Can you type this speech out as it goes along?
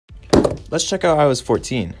Let's check out iOS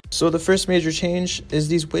 14. So the first major change is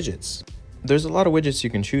these widgets. There's a lot of widgets you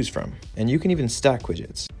can choose from, and you can even stack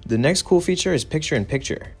widgets. The next cool feature is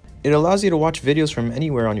picture-in-picture. It allows you to watch videos from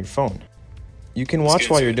anywhere on your phone. You can watch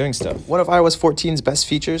while you're doing stuff. One of iOS 14's best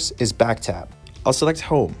features is back tap. I'll select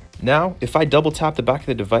home. Now, if I double tap the back of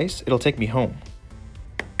the device, it'll take me home.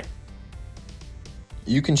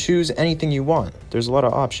 You can choose anything you want. There's a lot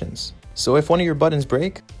of options. So if one of your buttons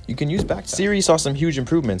break, you can use back tap. Siri saw some huge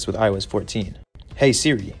improvements with iOS 14. Hey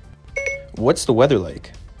Siri, what's the weather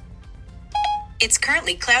like? It's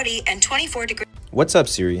currently cloudy and 24 degrees. What's up,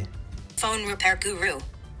 Siri? Phone repair guru.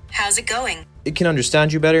 How's it going? It can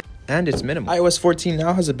understand you better, and it's minimal. iOS 14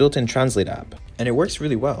 now has a built-in translate app, and it works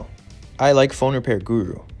really well. I like Phone Repair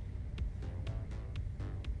Guru.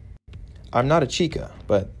 I'm not a chica,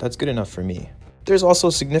 but that's good enough for me. There's also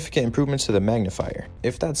significant improvements to the magnifier,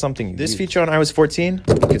 if that's something you use. This feature on iOS 14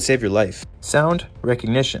 could save your life. Sound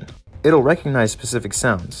recognition. It'll recognize specific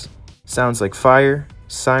sounds. Sounds like fire,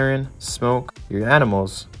 siren, smoke, your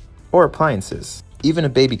animals, or appliances. Even a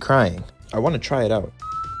baby crying. I want to try it out.